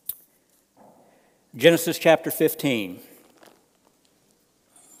Genesis chapter 15.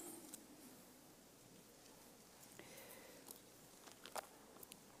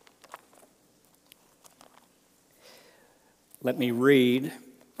 Let me read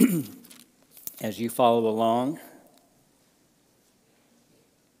as you follow along.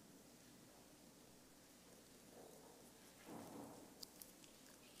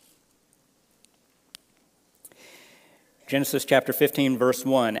 Genesis chapter 15, verse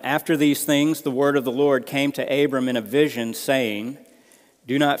 1. After these things, the word of the Lord came to Abram in a vision, saying,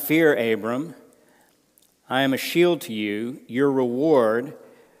 "Do not fear, Abram. I am a shield to you. Your reward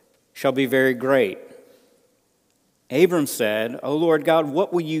shall be very great." Abram said, "O Lord God,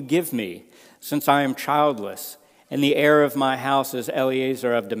 what will you give me, since I am childless, and the heir of my house is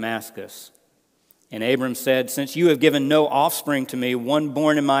Eliezer of Damascus?" And Abram said, "Since you have given no offspring to me, one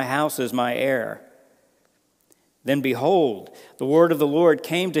born in my house is my heir." Then behold, the word of the Lord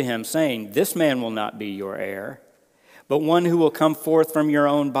came to him, saying, "This man will not be your heir, but one who will come forth from your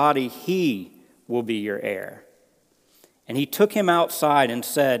own body, he will be your heir." And he took him outside and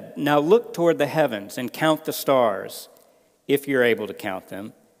said, "Now look toward the heavens and count the stars, if you're able to count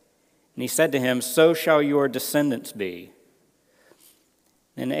them." And he said to him, "So shall your descendants be."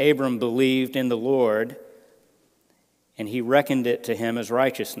 Then Abram believed in the Lord, and he reckoned it to him as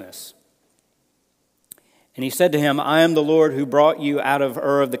righteousness. And he said to him, "I am the Lord who brought you out of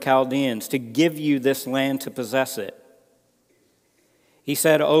Ur of the Chaldeans to give you this land to possess it." He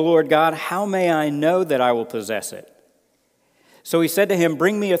said, "O Lord God, how may I know that I will possess it?" So he said to him,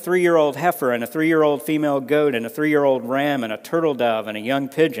 "Bring me a 3-year-old heifer and a 3-year-old female goat and a 3-year-old ram and a turtle dove and a young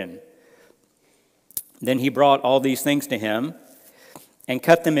pigeon." Then he brought all these things to him and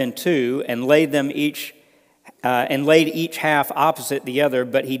cut them in two and laid each half opposite the other,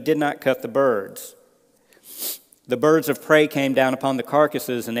 but he did not cut the birds. The birds of prey came down upon the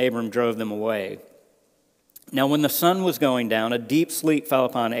carcasses, and Abram drove them away. Now when the sun was going down, a deep sleep fell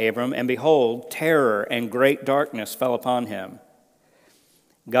upon Abram, and behold, terror and great darkness fell upon him.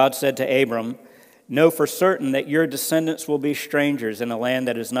 God said to Abram, "Know for certain that your descendants will be strangers in a land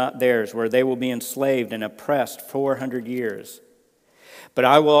that is not theirs, where they will be enslaved and oppressed 400 years. But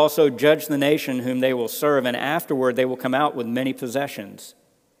I will also judge the nation whom they will serve, and afterward they will come out with many possessions.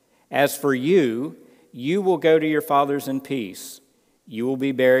 As for you, you will go to your fathers in peace. You will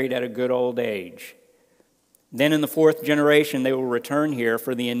be buried at a good old age. Then in the 4th generation they will return here,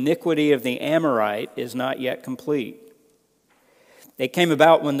 for the iniquity of the Amorite is not yet complete." It came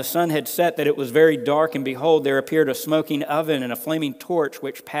about when the sun had set that it was very dark, and behold, there appeared a smoking oven and a flaming torch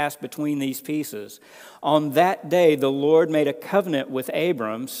which passed between these pieces. On that day the Lord made a covenant with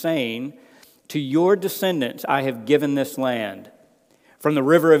Abram, saying, "To your descendants I have given this land. From the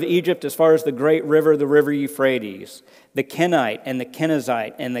river of Egypt as far as the great river, the river Euphrates, the Kenite and the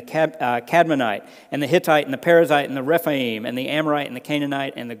Kenizzite and the Cadmonite and the Hittite and the Perizzite and the Rephaim and the Amorite and the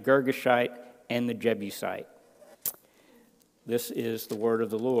Canaanite and the Girgashite and the Jebusite." This is the word of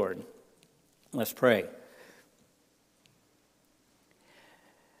the Lord. Let's pray.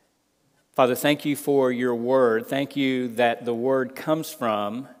 Father, thank you for your word. Thank you that the word comes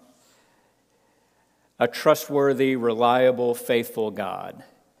from a trustworthy, reliable, faithful God.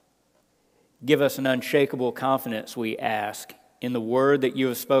 Give us an unshakable confidence, we ask, in the word that you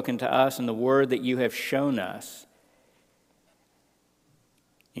have spoken to us and the word that you have shown us.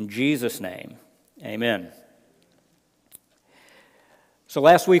 In Jesus' name, amen. So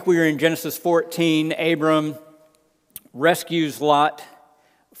last week we were in Genesis 14. Abram rescues Lot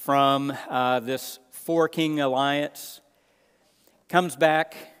from this 4-king alliance, comes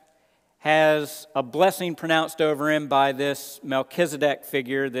back, has a blessing pronounced over him by this Melchizedek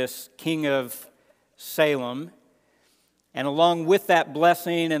figure, this king of Salem. And along with that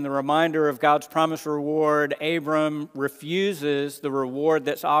blessing and the reminder of God's promised reward, Abram refuses the reward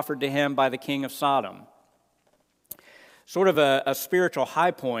that's offered to him by the king of Sodom. Sort of a spiritual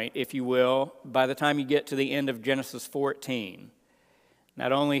high point, if you will, by the time you get to the end of Genesis 14.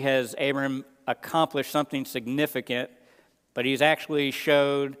 Not only has Abram accomplished something significant, but he's actually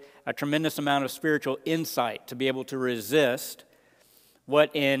showed a tremendous amount of spiritual insight to be able to resist what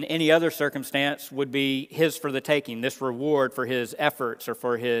in any other circumstance would be his for the taking, this reward for his efforts or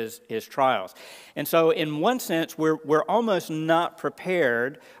for his trials. And so in one sense, we're almost not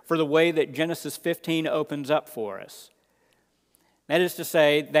prepared for the way that Genesis 15 opens up for us. That is to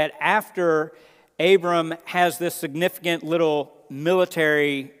say that after Abram has this significant little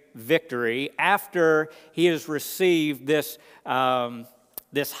military victory, after he has received this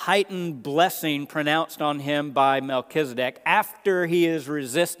heightened blessing pronounced on him by Melchizedek, after he has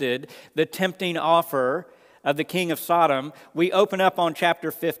resisted the tempting offer of the king of Sodom, we open up on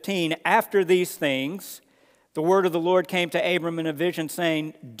chapter 15. After these things, the word of the Lord came to Abram in a vision,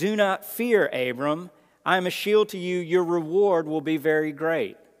 saying, "Do not fear, Abram. I am a shield to you. Your reward will be very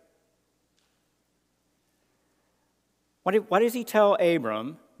great." Why does he tell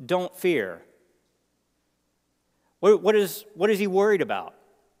Abram, don't fear? What is he worried about?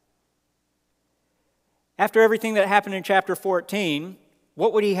 After everything that happened in chapter 14,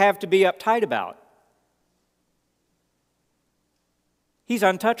 what would he have to be uptight about? He's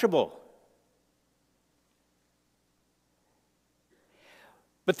untouchable.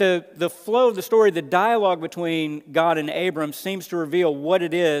 But the flow of the story, the dialogue between God and Abram seems to reveal what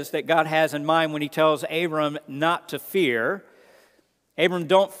it is that God has in mind when he tells Abram not to fear. Abram,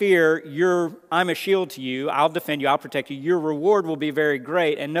 don't fear. I'm a shield to you. I'll defend you. I'll protect you. Your reward will be very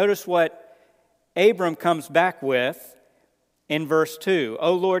great. And notice what Abram comes back with in verse 2.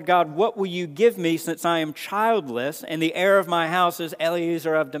 "O Lord God, what will you give me since I am childless and the heir of my house is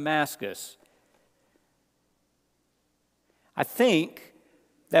Eliezer of Damascus?" I think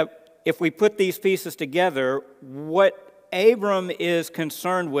that if we put these pieces together, what Abram is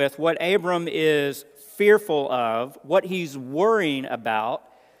concerned with, what Abram is fearful of, what he's worrying about,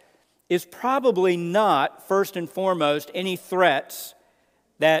 is probably not, first and foremost, any threats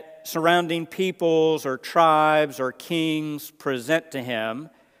that surrounding peoples or tribes or kings present to him.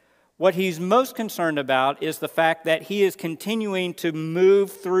 What he's most concerned about is the fact that he is continuing to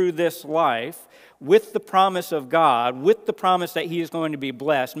move through this life with the promise of God, with the promise that he is going to be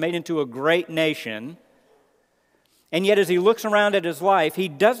blessed, made into a great nation. And yet as he looks around at his life, he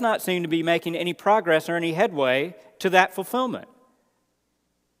does not seem to be making any progress or any headway to that fulfillment.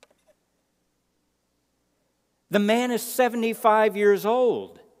 The man is 75 years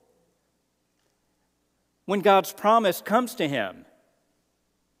old when God's promise comes to him.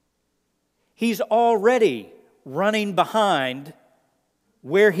 He's already running behind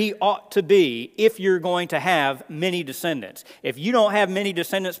where he ought to be if you're going to have many descendants. If you don't have many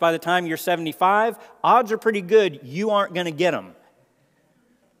descendants by the time you're 75, odds are pretty good you aren't going to get them.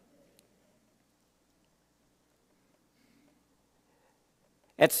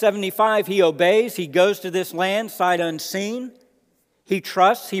 At 75, he obeys. He goes to this land sight unseen. He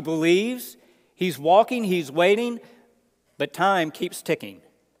trusts. He believes. He's walking. He's waiting. But time keeps ticking.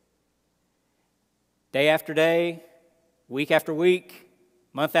 Day after day, week after week,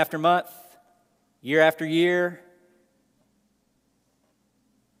 month after month, year after year.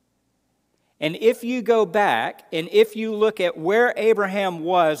 And if you go back and if you look at where Abraham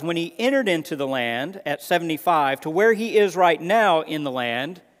was when he entered into the land at 75 to where he is right now in the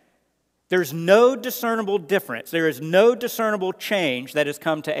land, there's no discernible difference. There is no discernible change that has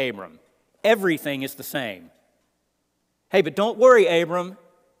come to Abram. Everything is the same. Hey, but don't worry, Abram.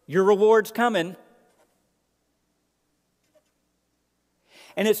 Your reward's coming.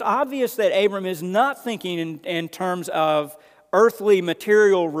 And it's obvious that Abram is not thinking in terms of earthly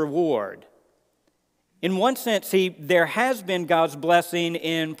material reward. In one sense, there has been God's blessing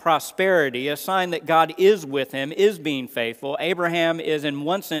in prosperity, a sign that God is with him, is being faithful. Abraham is in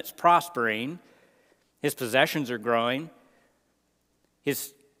one sense prospering. His possessions are growing.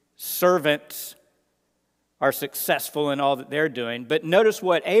 His servants are successful in all that they're doing. But notice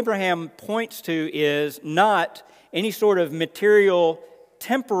what Abraham points to is not any sort of material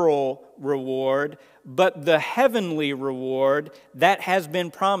temporal reward, but the heavenly reward that has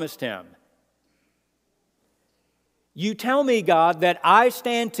been promised him. You tell me, God, that I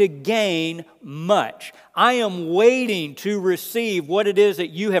stand to gain much. I am waiting to receive what it is that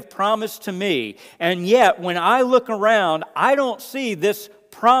you have promised to me. And yet, when I look around, I don't see this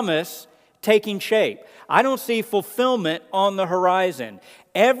promise taking shape. I don't see fulfillment on the horizon.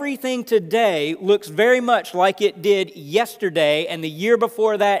 Everything today looks very much like it did yesterday and the year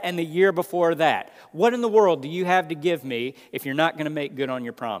before that and the year before that. What in the world do you have to give me if you're not going to make good on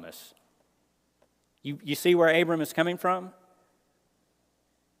your promise? You see where Abram is coming from?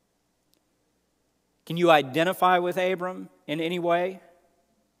 Can you identify with Abram in any way?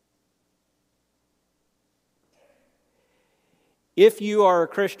 If you are a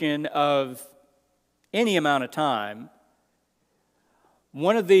Christian of any amount of time,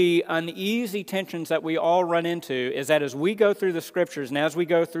 one of the uneasy tensions that we all run into is that as we go through the Scriptures and as we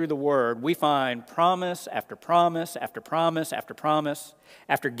go through the Word, we find promise after promise after promise after promise,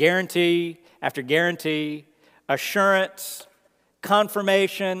 after guarantee, assurance,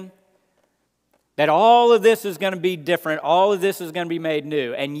 confirmation, that all of this is going to be different, all of this is going to be made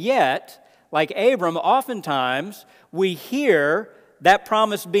new. And yet, like Abram, oftentimes we hear that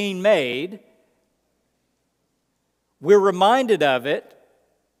promise being made, we're reminded of it,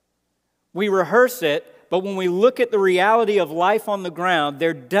 we rehearse it, But when we look at the reality of life on the ground,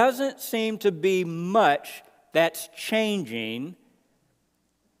 there doesn't seem to be much that's changing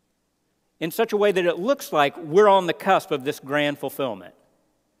in such a way that it looks like we're on the cusp of this grand fulfillment.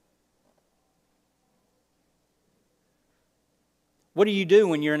 What do you do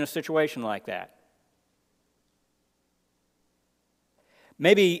when you're in a situation like that?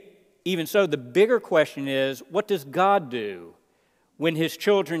 Maybe even so, the bigger question is, what does God do when His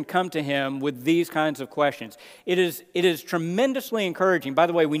children come to Him with these kinds of questions? It is tremendously encouraging. By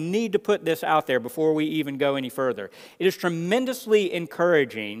the way, we need to put this out there before we even go any further. It is tremendously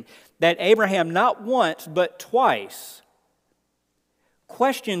encouraging that Abraham not once but twice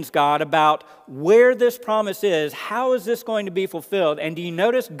questions God about where this promise is, how is this going to be fulfilled? And do you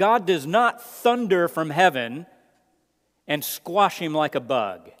notice God does not thunder from heaven and squash him like a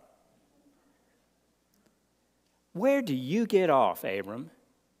bug? Where do you get off, Abram?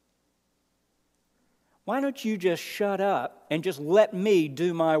 Why don't you just shut up and just let me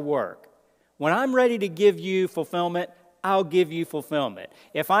do my work? When I'm ready to give you fulfillment, I'll give you fulfillment.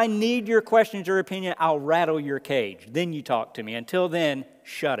 If I need your questions or opinion, I'll rattle your cage. Then you talk to me. Until then,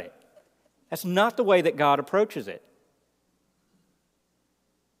 shut it. That's not the way that God approaches it.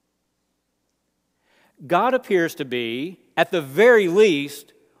 God appears to be, at the very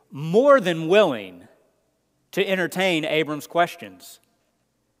least, more than willing to entertain Abram's questions.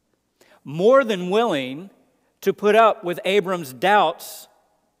 More than willing to put up with Abram's doubts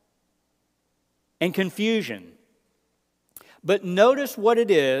and confusion. But notice what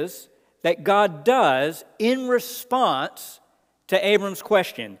it is that God does in response to Abram's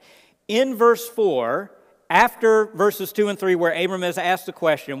question. In verse 4, after verses 2 and 3, where Abram has asked the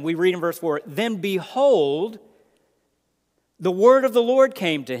question, we read in verse 4, "Then behold, the word of the Lord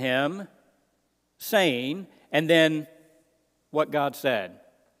came to him, saying," and then what God said.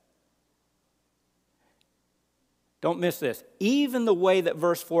 Don't miss this. Even the way that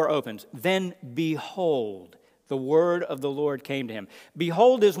verse 4 opens, "Then behold, the word of the Lord came to him."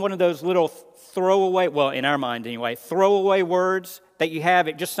 Behold is one of those little throwaway, well, in our mind anyway, throwaway words that you have.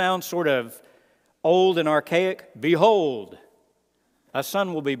 It just sounds sort of old and archaic. Behold, a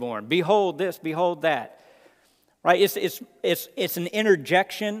son will be born. Behold this, behold that. Right? It's an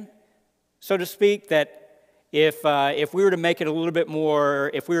interjection, so to speak, that if we were to make it a little bit more,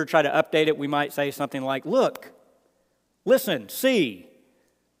 if we were to try to update it, we might say something like, look, listen, see.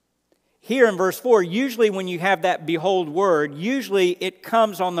 Here in verse 4, usually when you have that behold word, usually it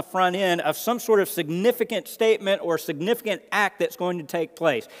comes on the front end of some sort of significant statement or significant act that's going to take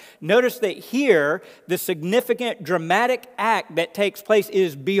place. Notice that here, the significant dramatic act that takes place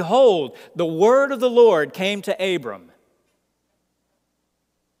is, behold, the word of the Lord came to Abram.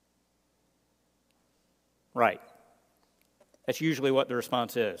 Right. That's usually what the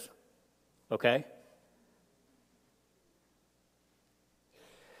response is. Okay?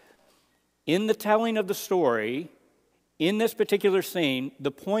 In the telling of the story, in this particular scene,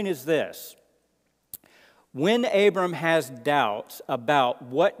 the point is this. When Abram has doubts about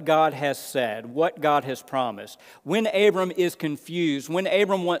what God has said, what God has promised, when Abram is confused, when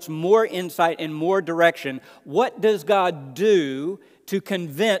Abram wants more insight and more direction, what does God do to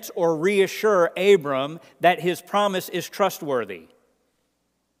convince or reassure Abram that his promise is trustworthy?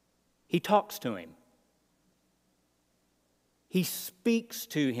 He talks to him. He speaks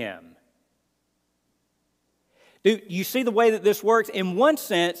to him. Do you see the way that this works? In one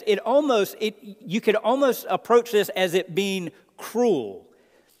sense, you could almost approach this as it being cruel.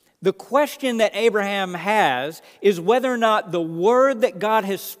 The question that Abraham has is whether or not the word that God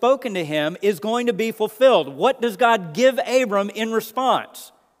has spoken to him is going to be fulfilled. What does God give Abram in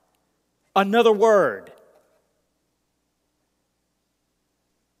response? Another word.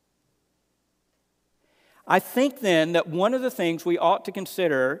 I think then that one of the things we ought to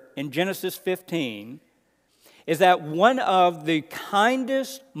consider in Genesis 15 is that one of the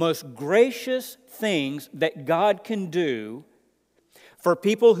kindest, most gracious things that God can do for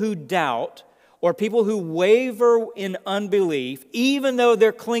people who doubt or people who waver in unbelief, even though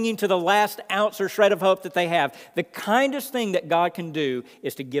they're clinging to the last ounce or shred of hope that they have, the kindest thing that God can do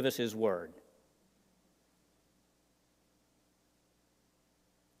is to give us His Word.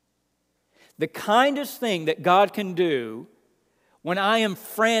 The kindest thing that God can do when I am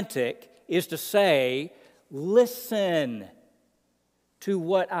frantic is to say, listen to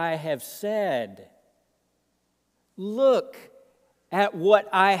what I have said. Look at what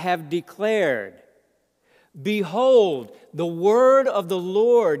I have declared. Behold, the word of the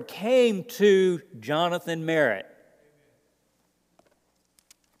Lord came to Jonathan Merritt.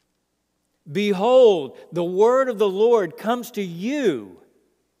 Behold, the word of the Lord comes to you.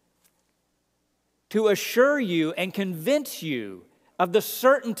 to assure you and convince you of the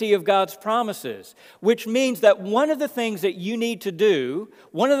certainty of God's promises, which means that one of the things that you need to do,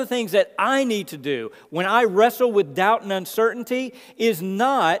 one of the things that I need to do when I wrestle with doubt and uncertainty is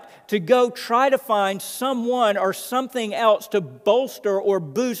not to go try to find someone or something else to bolster or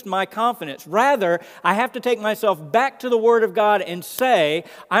boost my confidence. Rather, I have to take myself back to the Word of God and say,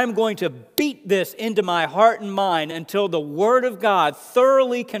 I'm going to beat this into my heart and mind until the Word of God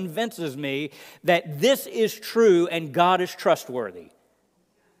thoroughly convinces me that this is true and God is trustworthy.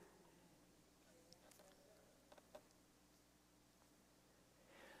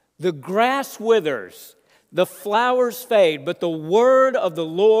 The grass withers, the flowers fade, but the word of the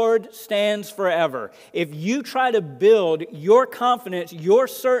Lord stands forever. If you try to build your confidence, your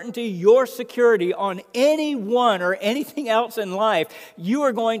certainty, your security on anyone or anything else in life, you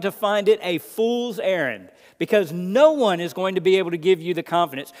are going to find it a fool's errand. Because no one is going to be able to give you the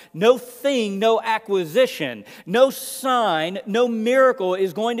confidence. No thing, no acquisition, no sign, no miracle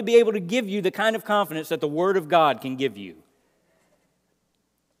is going to be able to give you the kind of confidence that the Word of God can give you.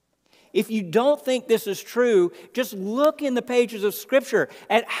 If you don't think this is true, just look in the pages of Scripture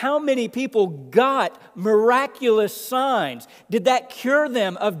at how many people got miraculous signs. Did that cure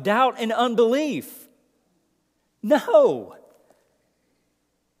them of doubt and unbelief? No.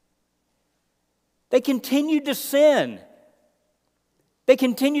 They continued to sin. They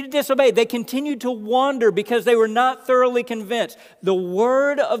continued to disobey. They continued to wander because they were not thoroughly convinced. The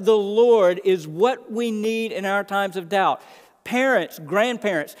word of the Lord is what we need in our times of doubt. Parents,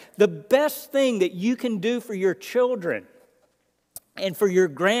 grandparents, the best thing that you can do for your children and for your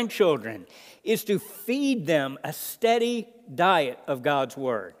grandchildren is to feed them a steady diet of God's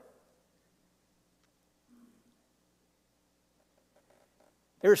Word.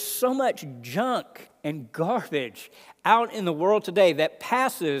 There's so much junk and garbage out in the world today that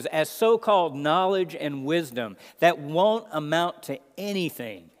passes as so-called knowledge and wisdom that won't amount to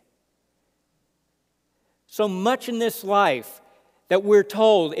anything. So much in this life that we're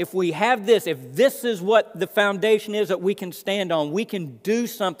told if we have this, if this is what the foundation is that we can stand on, we can do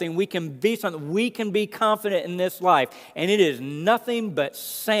something, we can be something, we can be confident in this life. And it is nothing but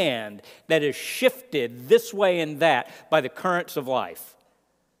sand that is shifted this way and that by the currents of life.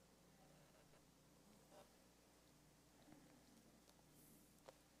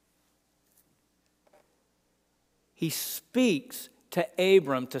 He speaks to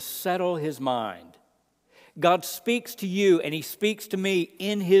Abram to settle his mind. God speaks to you and He speaks to me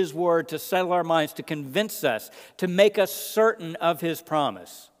in His Word to settle our minds, to convince us, to make us certain of His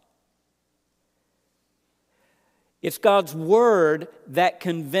promise. It's God's Word that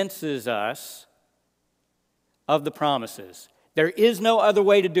convinces us of the promises. There is no other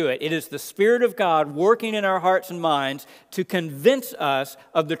way to do it. It is the Spirit of God working in our hearts and minds to convince us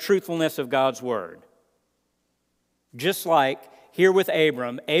of the truthfulness of God's Word. Just like here with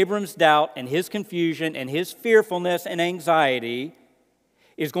Abram, Abram's doubt and his confusion and his fearfulness and anxiety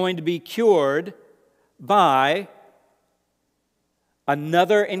is going to be cured by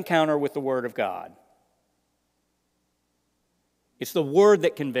another encounter with the Word of God. It's the Word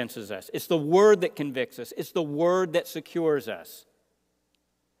that convinces us. It's the Word that convicts us. It's the Word that secures us.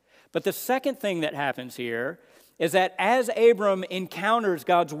 But the second thing that happens here is that as Abram encounters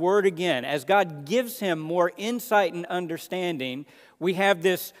God's Word again, as God gives him more insight and understanding, we have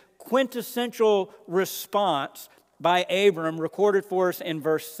this quintessential response by Abram recorded for us in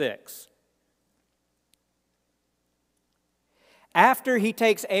verse 6. After he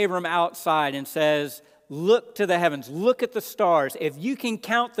takes Abram outside and says, look to the heavens, look at the stars. If you can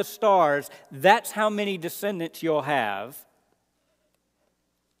count the stars, that's how many descendants you'll have.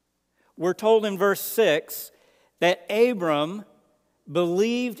 We're told in verse 6 that Abram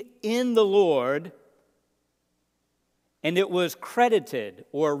believed in the Lord, and it was credited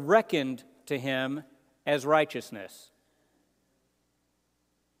or reckoned to him as righteousness.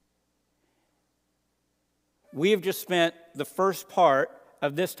 We have just spent the first part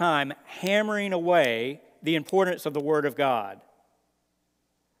of this time hammering away the importance of the Word of God.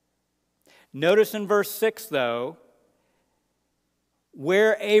 Notice in verse 6, though,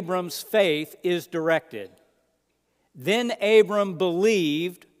 where Abram's faith is directed. Then Abram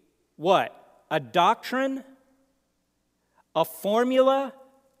believed what? A doctrine? A formula?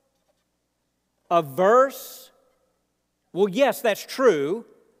 A verse? Well, yes, that's true.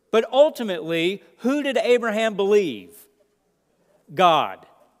 But ultimately, who did Abraham believe? God.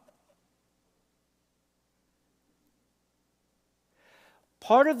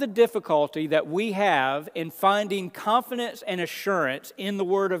 Part of the difficulty that we have in finding confidence and assurance in the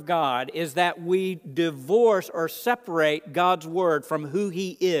Word of God is that we divorce or separate God's Word from who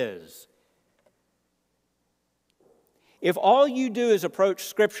He is. if all you do is approach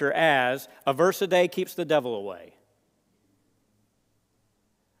Scripture as a verse a day keeps the devil away,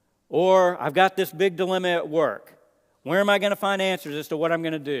 or I've got this big dilemma at work, where am I going to find answers as to what I'm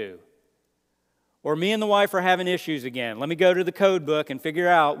going to do? Or me and the wife are having issues again. Let me go to the code book and figure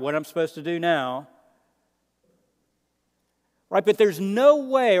out what I'm supposed to do now. Right, but there's no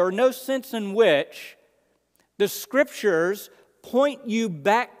way or no sense in which the Scriptures point you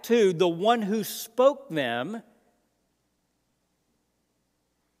back to the one who spoke them.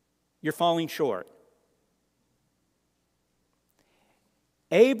 You're falling short.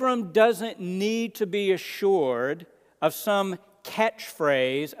 Abram doesn't need to be assured of some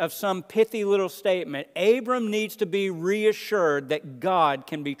catchphrase, of some pithy little statement. Abram needs to be reassured that God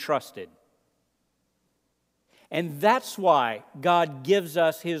can be trusted. And that's why God gives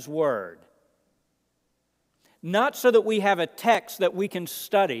us His Word. Not so that we have a text that we can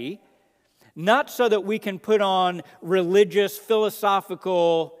study, not so that we can put on religious,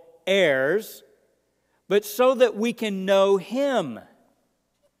 philosophical airs, but so that we can know Him.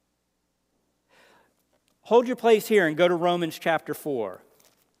 Hold your place here and go to Romans chapter 4.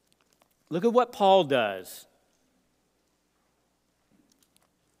 Look at what Paul does.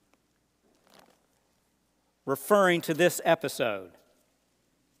 Referring to this episode.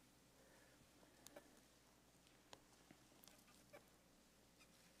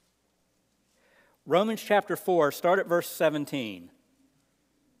 Romans chapter 4, start at verse 17.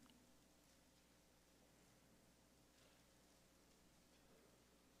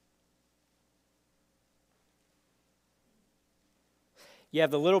 You have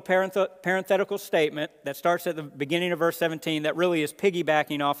the little parenthetical statement that starts at the beginning of verse 17 that really is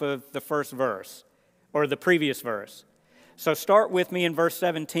piggybacking off of the first verse, or the previous verse. So start with me in verse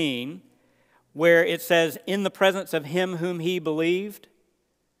 17, where it says, in the presence of him whom he believed.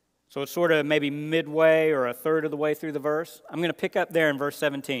 So it's sort of maybe midway or a third of the way through the verse. I'm going to pick up there in verse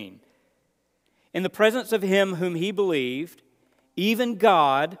 17. In the presence of him whom he believed, even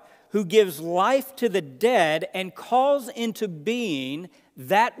God, who gives life to the dead and calls into being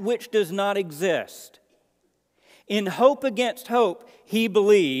that which does not exist. In hope against hope he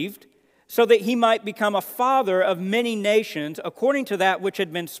believed, so that he might become a father of many nations, according to that which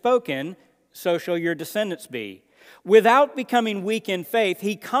had been spoken, so shall your descendants be. Without becoming weak in faith,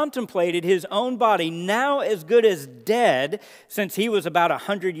 he contemplated his own body, now as good as dead, since he was about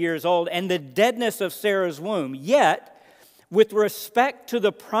 100 years old, and the deadness of Sarah's womb. Yet, with respect to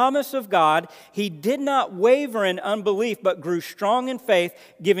the promise of God, he did not waver in unbelief, but grew strong in faith,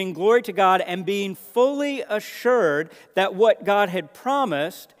 giving glory to God, and being fully assured that what God had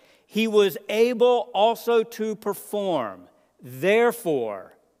promised, he was able also to perform.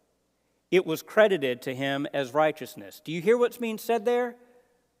 Therefore, it was credited to him as righteousness. Do you hear what's being said there?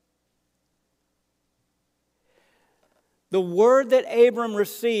 The word that Abram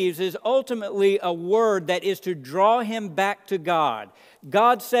receives is ultimately a word that is to draw him back to God.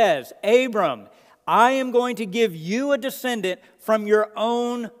 God says, Abram, I am going to give you a descendant from your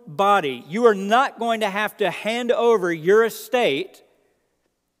own body. You are not going to have to hand over your estate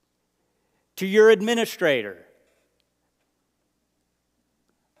to your administrator.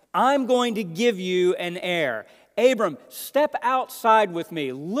 I'm going to give you an heir. Abram, step outside with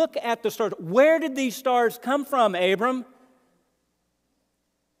me. Look at the stars. Where did these stars come from, Abram?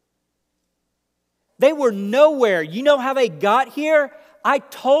 They were nowhere. You know how they got here? I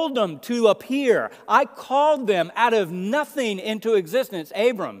told them to appear. I called them out of nothing into existence.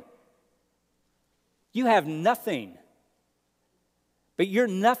 Abram, you have nothing. But your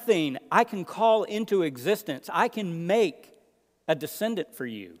nothing I can call into existence. I can make a descendant for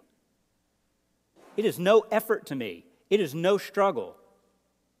you. It is no effort to me. It is no struggle.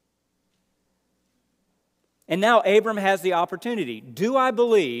 And now Abram has the opportunity. Do I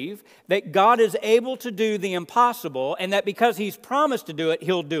believe that God is able to do the impossible and that because he's promised to do it,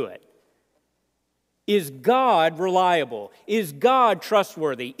 he'll do it? Is God reliable? Is God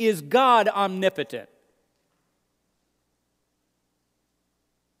trustworthy? Is God omnipotent?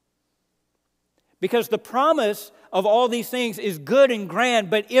 Because the promise of all these things is good and grand,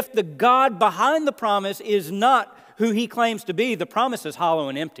 but if the God behind the promise is not who he claims to be, the promise is hollow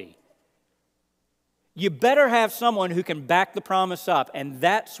and empty. You better have someone who can back the promise up, and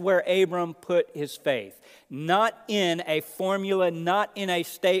that's where Abram put his faith. Not in a formula, not in a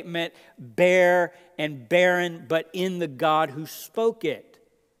statement, bare and barren, but in the God who spoke it.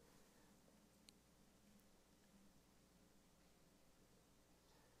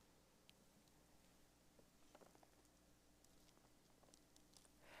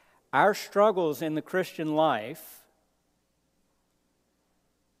 Our struggles in the Christian life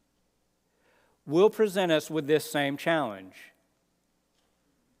will present us with this same challenge.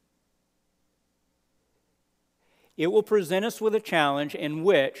 It will present us with a challenge in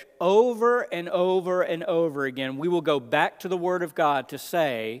which over and over and over again we will go back to the Word of God to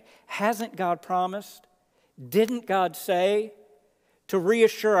say, hasn't God promised? Didn't God say? To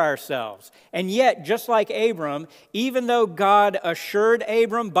reassure ourselves. And yet, just like Abram, even though God assured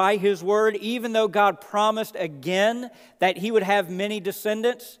Abram by His Word, even though God promised again that he would have many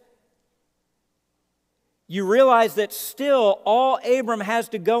descendants, you realize that still all Abram has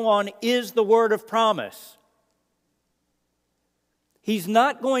to go on is the word of promise. He's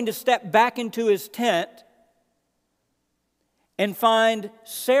not going to step back into his tent and find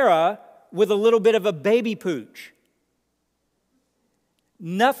Sarah with a little bit of a baby pooch.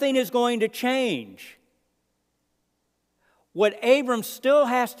 Nothing is going to change. What Abram still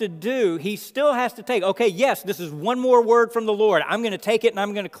has to do, he still has to take, okay, yes, this is one more word from the Lord. I'm going to take it and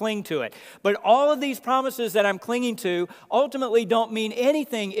I'm going to cling to it. But all of these promises that I'm clinging to ultimately don't mean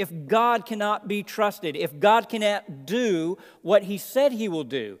anything if God cannot be trusted, if God cannot do what He said He will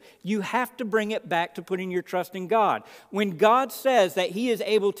do. You have to bring it back to putting your trust in God. When God says that He is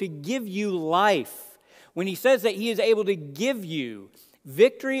able to give you life, when He says that He is able to give you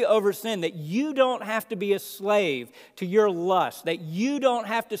victory over sin, that you don't have to be a slave to your lust, that you don't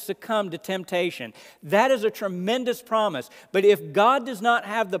have to succumb to temptation. That is a tremendous promise. But if God does not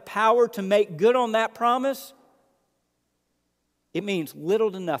have the power to make good on that promise, it means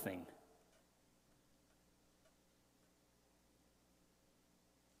little to nothing.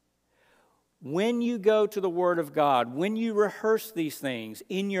 When you go to the Word of God, when you rehearse these things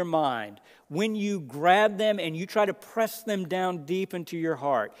in your mind, when you grab them and you try to press them down deep into your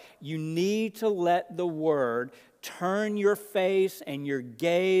heart, you need to let the Word turn your face and your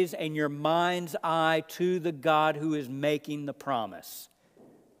gaze and your mind's eye to the God who is making the promise.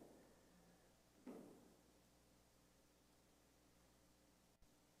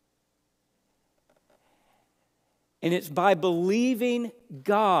 And it's by believing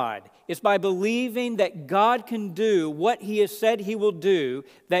God, it's by believing that God can do what He has said He will do,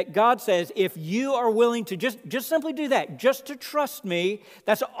 that God says, if you are willing to just simply do that, just to trust me,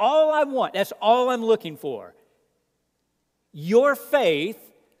 that's all I want, that's all I'm looking for. Your faith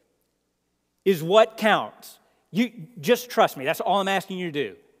is what counts. You just trust me, that's all I'm asking you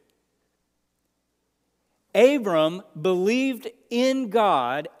to do. Abram believed in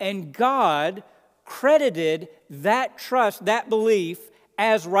God, and God credited that trust, that belief,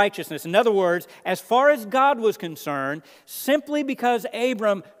 as righteousness. In other words, as far as God was concerned, simply because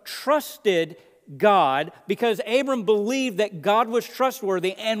Abram trusted God, because Abram believed that God was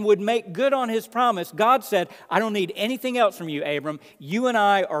trustworthy and would make good on His promise, God said, I don't need anything else from you, Abram. You and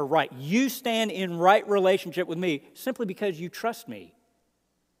I are right. You stand in right relationship with me simply because you trust me.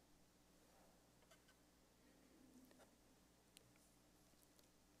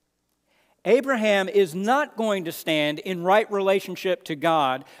 Abraham is not going to stand in right relationship to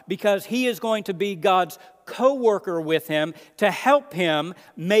God because he is going to be God's co-worker with Him to help him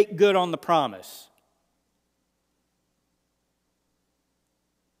make good on the promise.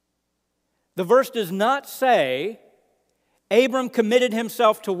 The verse does not say Abram committed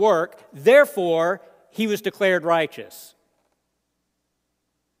himself to work, therefore he was declared righteous.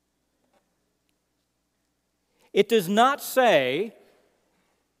 It does not say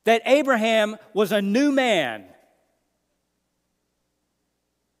that Abraham was a new man.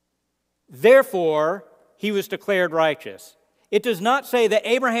 Therefore, he was declared righteous. It does not say that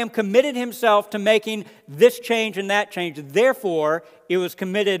Abraham committed himself to making this change and that change. Therefore, it was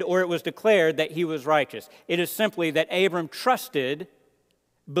committed or it was declared that he was righteous. It is simply that Abram trusted,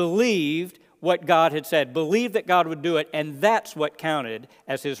 believed what God had said, believed that God would do it, and that's what counted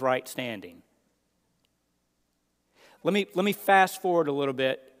as his right standing. Let me fast forward a little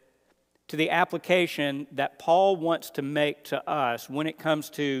bit to the application that Paul wants to make to us when it comes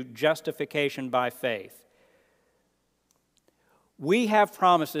to justification by faith. We have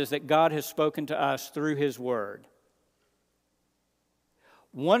promises that God has spoken to us through His Word.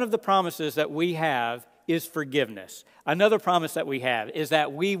 One of the promises that we have is forgiveness. Another promise that we have is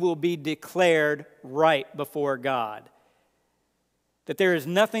that we will be declared right before God. That there is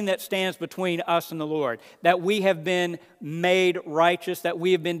nothing that stands between us and the Lord. That we have been made righteous, that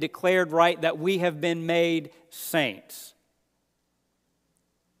we have been declared right, that we have been made saints.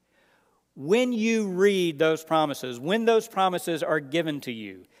 When you read those promises, when those promises are given to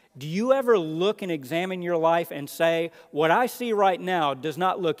you, do you ever look and examine your life and say, what I see right now does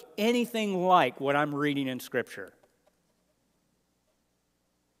not look anything like what I'm reading in Scripture?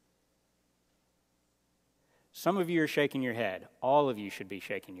 Some of you are shaking your head. All of you should be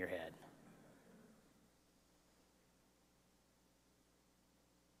shaking your head.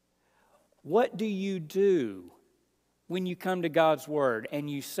 What do you do when you come to God's Word and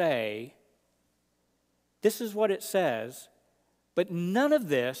you say, this is what it says, but none of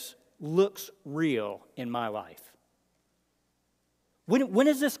this looks real in my life? When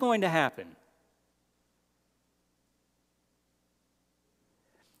is this going to happen?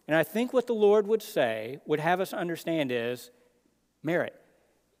 And I think what the Lord would say, would have us understand is, Merritt,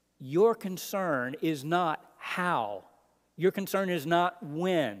 your concern is not how. Your concern is not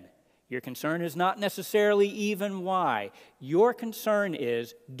when. Your concern is not necessarily even why. Your concern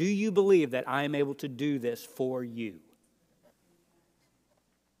is, do you believe that I am able to do this for you?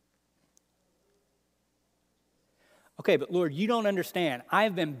 Okay, but Lord, you don't understand. I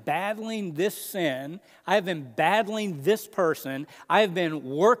have been battling this sin. I have been battling this person. I have been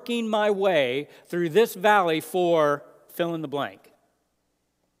working my way through this valley for fill in the blank.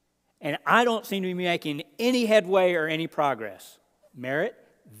 And I don't seem to be making any headway or any progress. Merritt,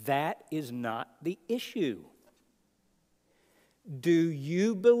 that is not the issue. Do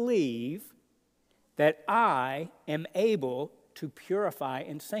you believe that I am able to purify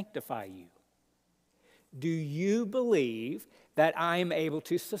and sanctify you? Do you believe that I am able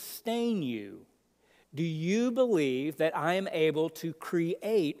to sustain you? Do you believe that I am able to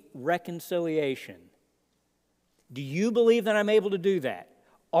create reconciliation? Do you believe that I'm able to do that?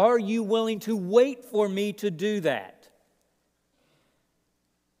 Are you willing to wait for me to do that?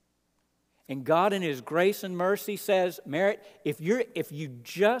 And God in His grace and mercy says, Merritt, if you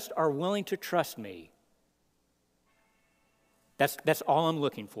just are willing to trust me, that's all I'm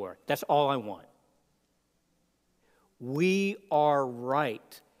looking for. That's all I want. We are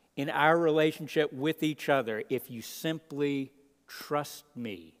right in our relationship with each other if you simply trust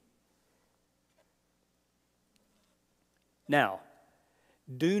me. Now,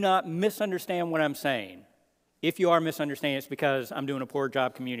 do not misunderstand what I'm saying. If you are misunderstanding, it's because I'm doing a poor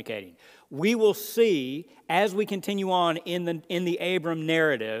job communicating. We will see, as we continue on in the Abram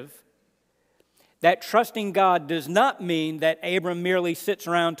narrative, that trusting God does not mean that Abram merely sits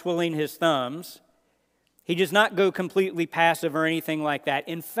around twiddling his thumbs. He does not go completely passive or anything like that.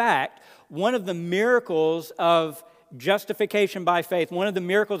 In fact, one of the miracles of justification by faith, one of the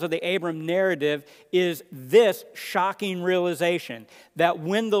miracles of the Abram narrative is this shocking realization that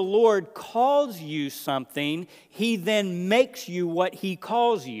when the Lord calls you something, He then makes you what He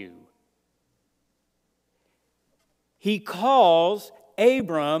calls you. He calls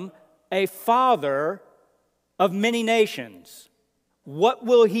Abram a father of many nations. What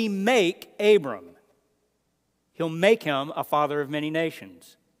will He make Abram? He'll make him a father of many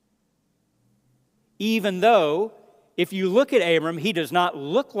nations. Even though, if you look at Abram, he does not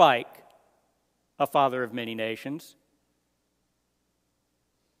look like a father of many nations.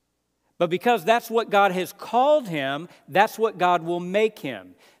 But because that's what God has called him, that's what God will make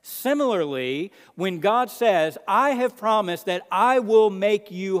him. Similarly, when God says, I have promised that I will make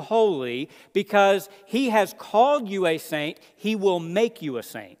you holy, because He has called you a saint, He will make you a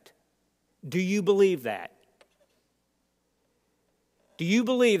saint. Do you believe that? Do you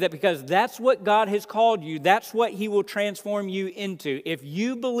believe that because that's what God has called you, that's what He will transform you into? If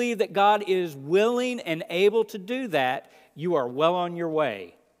you believe that God is willing and able to do that, you are well on your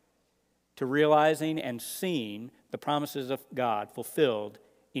way to realizing and seeing the promises of God fulfilled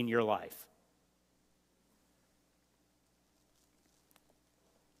in your life.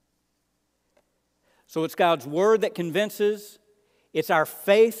 So it's God's Word that convinces. It's our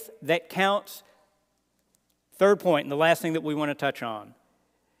faith that counts. Third point, and the last thing that we want to touch on.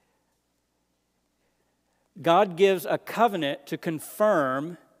 God gives a covenant to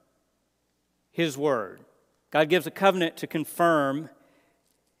confirm His Word. God gives a covenant to confirm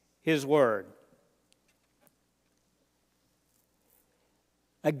His Word.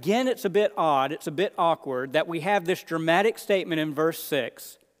 Again, it's a bit odd, it's a bit awkward that we have this dramatic statement in verse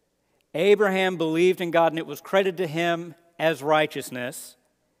 6. Abraham believed in God and it was credited to him as righteousness.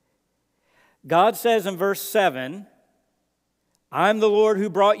 God says in verse 7, I'm the Lord who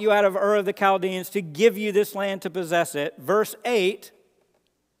brought you out of Ur of the Chaldeans to give you this land to possess it. Verse 8,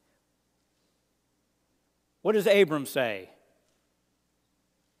 what does Abram say?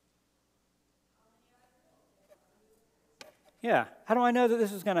 Yeah, how do I know that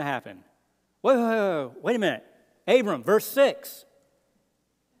this is going to happen? Wait a minute. Abram, verse 6.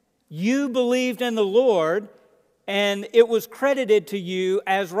 You believed in the Lord, and it was credited to you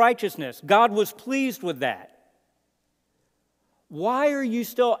as righteousness. God was pleased with that. Why are you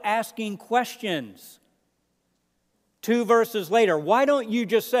still asking questions? 2 verses later, why don't you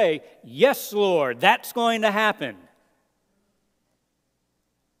just say, yes, Lord, that's going to happen?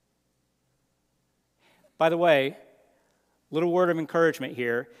 By the way, little word of encouragement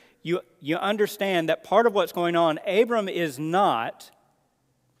here. You understand that part of what's going on, the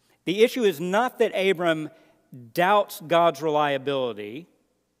issue is not that Abram doubts God's reliability.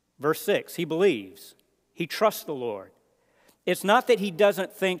 Verse 6, he believes. He trusts the Lord. It's not that he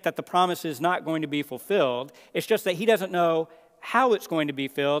doesn't think that the promise is not going to be fulfilled. It's just that he doesn't know how it's going to be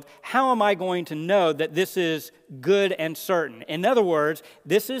filled. How am I going to know that this is good and certain? In other words,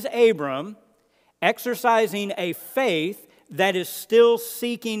 this is Abram exercising a faith that is still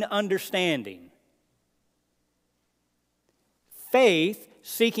seeking understanding. Faith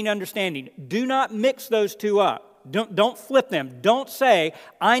seeking understanding. Do not mix those two up. Don't flip them. Don't say,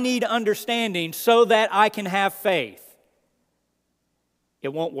 I need understanding so that I can have faith.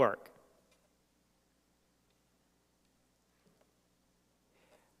 It won't work.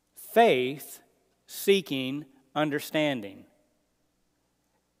 Faith seeking understanding.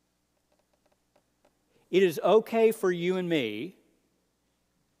 It is okay for you and me,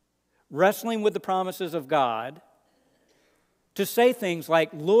 wrestling with the promises of God, to say things like,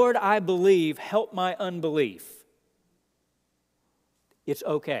 Lord, I believe, help my unbelief. It's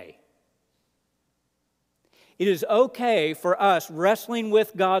okay. It is okay for us wrestling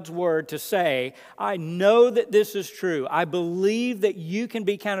with God's word to say, I know that this is true. I believe that you can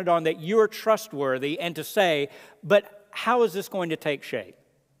be counted on, that you are trustworthy, and to say, but how is this going to take shape?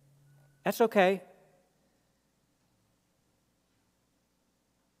 That's okay.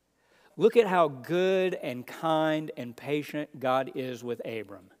 Look at how good and kind and patient God is with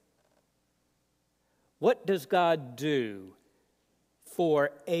Abram. What does God do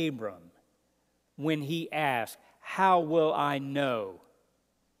for Abram when he asks, how will I know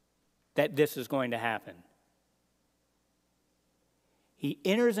that this is going to happen? He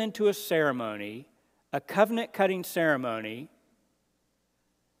enters into a ceremony, a covenant-cutting ceremony,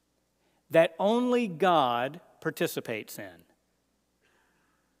 that only God participates in.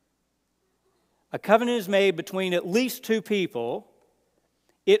 A covenant is made between at least two people.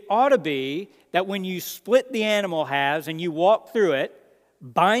 It ought to be that when you split the animal halves and you walk through it,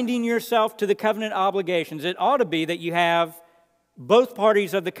 binding yourself to the covenant obligations, it ought to be that you have both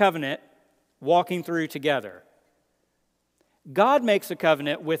parties of the covenant walking through together. God makes a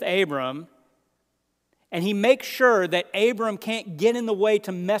covenant with Abram, and he makes sure that Abram can't get in the way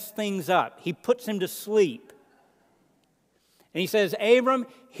to mess things up. He puts him to sleep. And he says, Abram,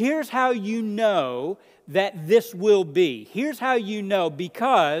 here's how you know that this will be. Here's how you know,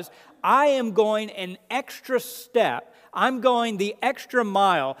 because I am going an extra step. I'm going the extra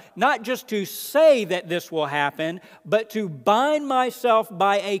mile, not just to say that this will happen, but to bind myself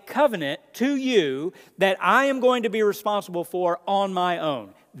by a covenant to you that I am going to be responsible for on my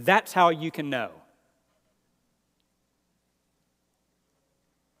own. That's how you can know.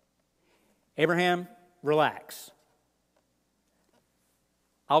 Abraham, relax.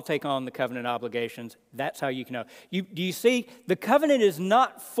 I'll take on the covenant obligations. That's how you can know. Do you see? The covenant is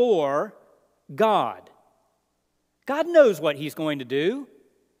not for God. God knows what he's going to do.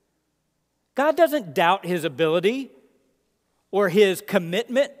 God doesn't doubt his ability or his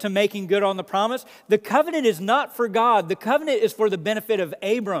commitment to making good on the promise. The covenant is not for God. The covenant is for the benefit of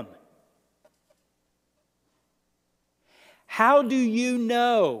Abram. How do you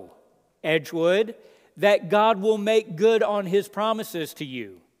know, Edgewood, that God will make good on his promises to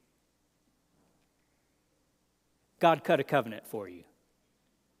you? God cut a covenant for you.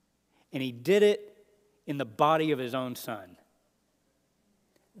 And he did it in the body of his own son.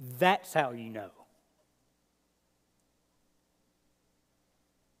 That's how you know.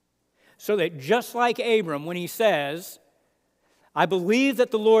 So that just like Abram, when he says, I believe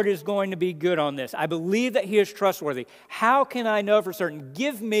that the Lord is going to be good on this. I believe that he is trustworthy. How can I know for certain?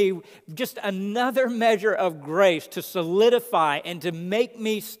 Give me just another measure of grace to solidify and to make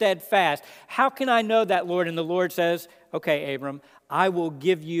me steadfast. How can I know that, Lord? And the Lord says, okay, Abram, I will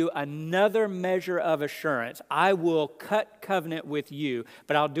give you another measure of assurance. I will cut covenant with you,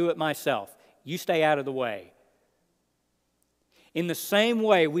 but I'll do it myself. You stay out of the way. In the same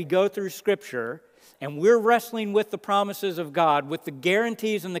way, we go through Scripture and we're wrestling with the promises of God, with the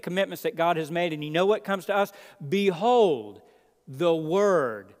guarantees and the commitments that God has made. And you know what comes to us? Behold, the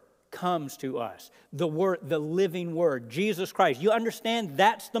Word comes to us. The Word, the living Word, Jesus Christ. You understand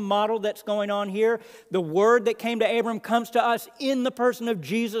that's the model that's going on here? The Word that came to Abram comes to us in the person of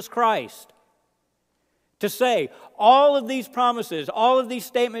Jesus Christ. To say, all of these promises, all of these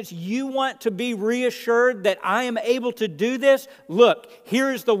statements, you want to be reassured that I am able to do this? Look,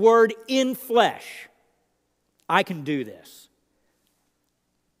 here is the Word in flesh. I can do this.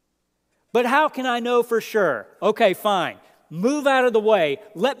 But how can I know for sure? Okay, fine. Move out of the way.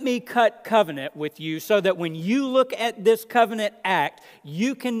 Let me cut covenant with you so that when you look at this covenant act,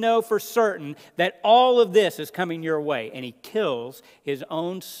 you can know for certain that all of this is coming your way. And he kills his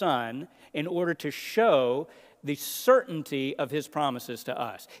own son in order to show the certainty of his promises to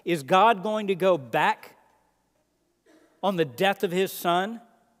us. Is God going to go back on the death of his son?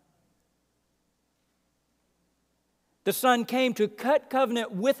 The Son came to cut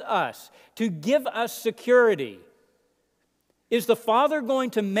covenant with us, to give us security. Is the Father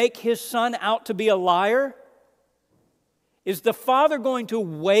going to make his Son out to be a liar? Is the Father going to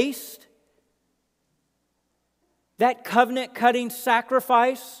waste that covenant-cutting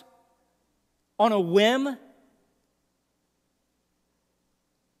sacrifice on a whim?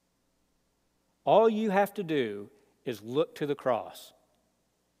 All you have to do is look to the cross.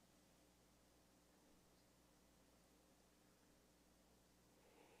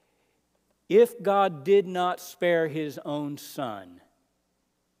 If God did not spare his own Son,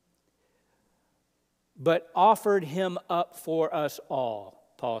 but offered him up for us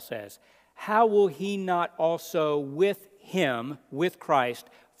all, Paul says, how will he not also with him, with Christ,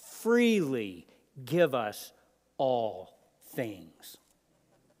 freely give us all things?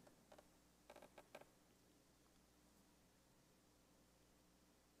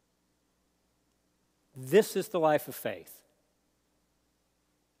 This is the life of faith.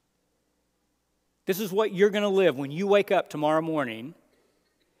 This is what you're going to live when you wake up tomorrow morning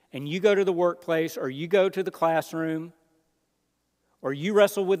and you go to the workplace or you go to the classroom or you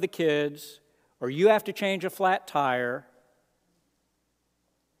wrestle with the kids or you have to change a flat tire.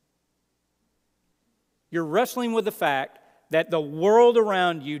 You're wrestling with the fact that the world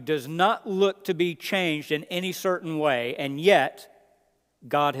around you does not look to be changed in any certain way, and yet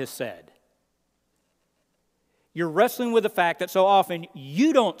God has said. You're wrestling with the fact that so often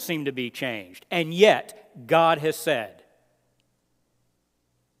you don't seem to be changed, and yet God has said.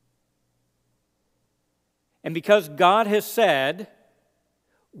 And because God has said,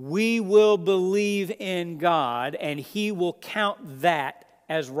 we will believe in God, and He will count that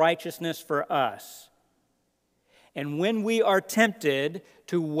as righteousness for us. And when we are tempted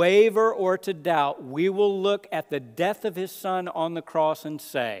to waver or to doubt, we will look at the death of His Son on the cross and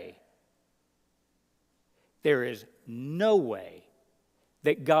say, there is no way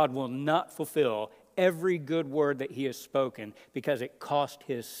that God will not fulfill every good word that He has spoken because it cost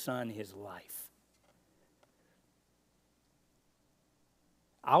His Son His life.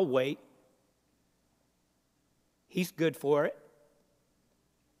 I'll wait. He's good for it.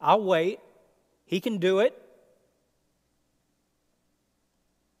 I'll wait. He can do it.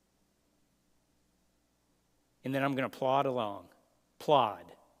 And then I'm going to plod along. Plod.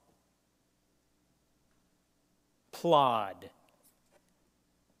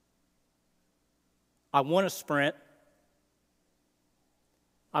 I want to sprint.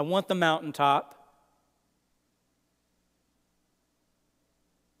 I want the mountaintop.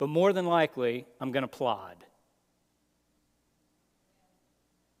 But more than likely, I'm going to plod.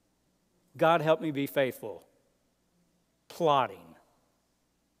 God help me be faithful. Plodding.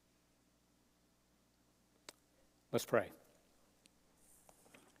 Let's pray.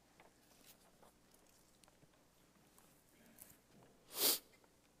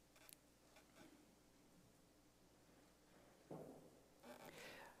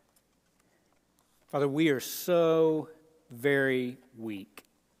 Father, we are so very weak.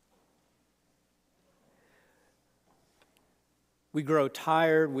 We grow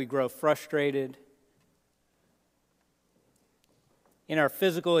tired, we grow frustrated. In our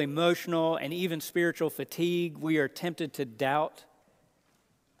physical, emotional, and even spiritual fatigue, we are tempted to doubt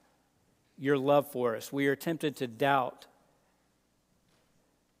your love for us. We are tempted to doubt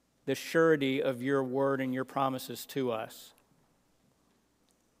the surety of your word and your promises to us.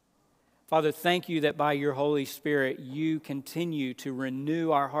 Father, thank you that by your Holy Spirit, you continue to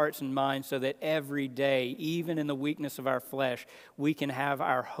renew our hearts and minds so that every day, even in the weakness of our flesh, we can have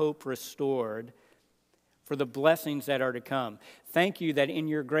our hope restored for the blessings that are to come. Thank you that in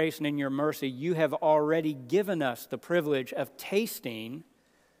your grace and in your mercy, you have already given us the privilege of tasting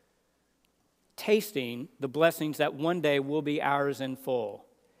the blessings that one day will be ours in full.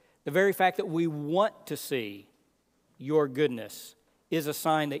 The very fact that we want to see your goodness is a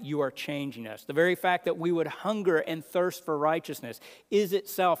sign that you are changing us. The very fact that we would hunger and thirst for righteousness is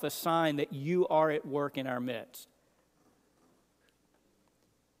itself a sign that you are at work in our midst.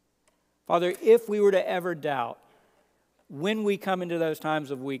 Father, if we were to ever doubt, when we come into those times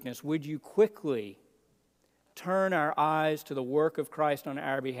of weakness, would you quickly turn our eyes to the work of Christ on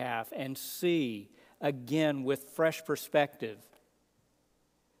our behalf and see again with fresh perspective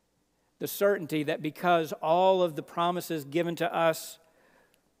the certainty that because all of the promises given to us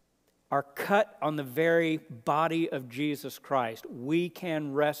are cut on the very body of Jesus Christ, we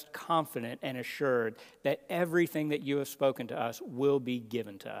can rest confident and assured that everything that you have spoken to us will be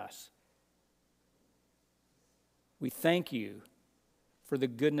given to us. We thank you for the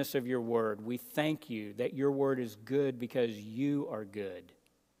goodness of your word. We thank you that your word is good because you are good.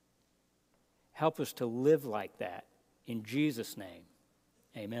 Help us to live like that. In Jesus' name,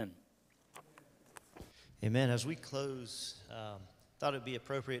 amen. Amen. As we close, thought it would be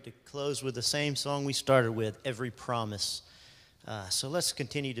appropriate to close with the same song we started with, Every Promise. So let's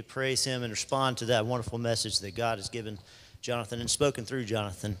continue to praise him and respond to that wonderful message that God has given Jonathan and spoken through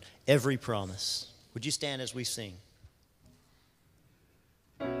Jonathan, Every Promise. Would you stand as we sing?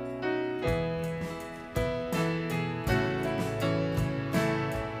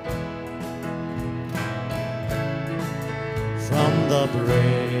 From the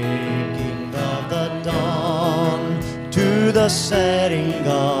breaking of the dawn to the setting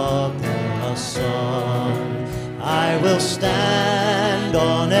of the sun, I will stand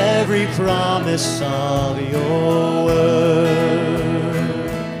on every promise of your word.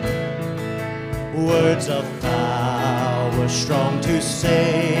 Words of power strong to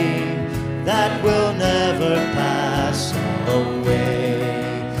save, that will never pass away.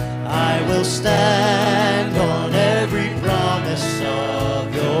 I will stand on every promise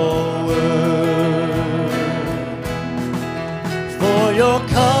of your word. For your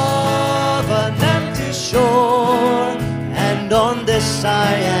covenant is sure, and on this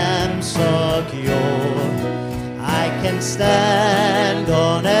I am secure. I can stand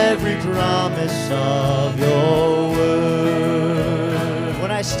on every promise of your word. When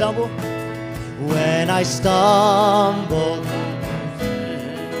I stumble,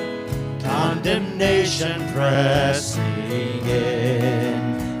 condemnation pressing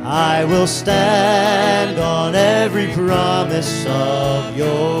in, I will stand on every promise of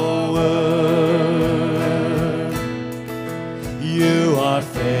your word. You are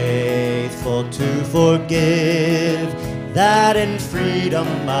faithful to forgive, that in freedom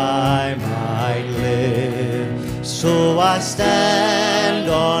I might live. So I stand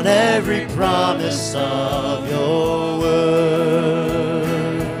on every promise of your word.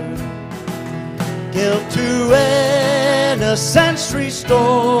 Guilt to innocence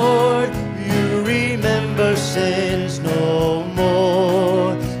restored, you remember sins no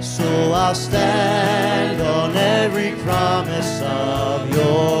more. So I'll stand on every promise of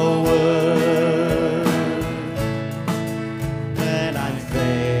your word. When I'm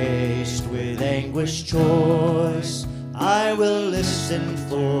faced with anguished choice, I will listen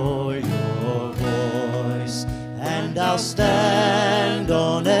for your voice, and I'll stand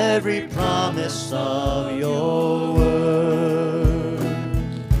on every promise of your word.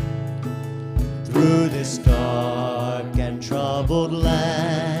 Through this dark and troubled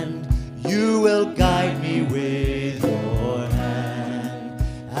land, you will guide me with your hand,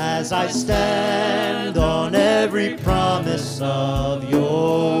 as I stand on every promise of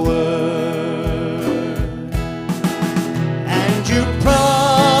your word. And you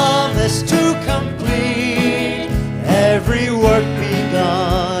promise to complete every work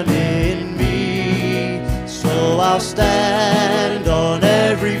begun in me. So I'll stand on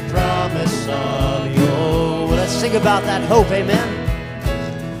every promise of your word. Let's sing about that hope, amen.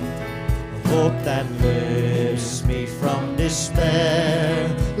 Hope that lifts me from despair,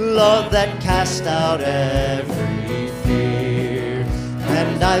 love that casts out every fear.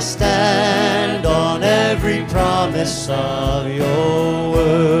 And I stand on every promise of your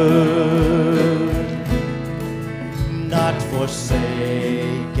word. Not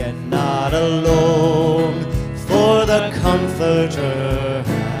forsaken, not alone, for the Comforter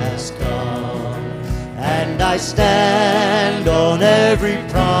has come. And I stand on every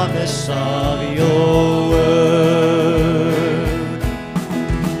promise of your word.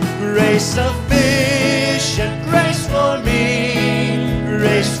 Grace sufficient, grace for me,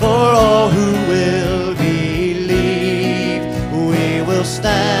 grace for all who will believe. We will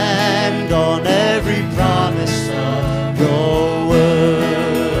stand on every promise of your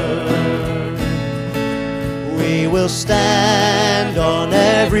word. We will stand on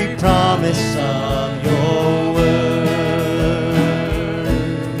every promise of your word.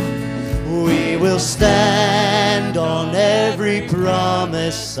 We will stand on every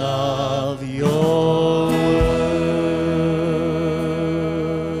promise of your word.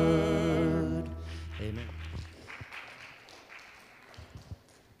 Amen.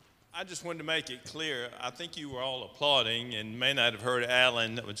 I just wanted to make it clear. I think you were all applauding and may not have heard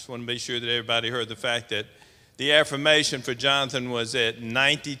Alan. I just want to be sure that everybody heard the fact that the affirmation for Jonathan was at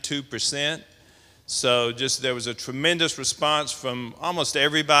 92%. So there was a tremendous response from almost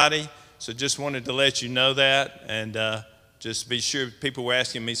everybody. So just wanted to let you know that, and just be sure people were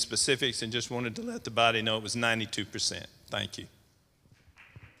asking me specifics, and just wanted to let the body know it was 92%. Thank you.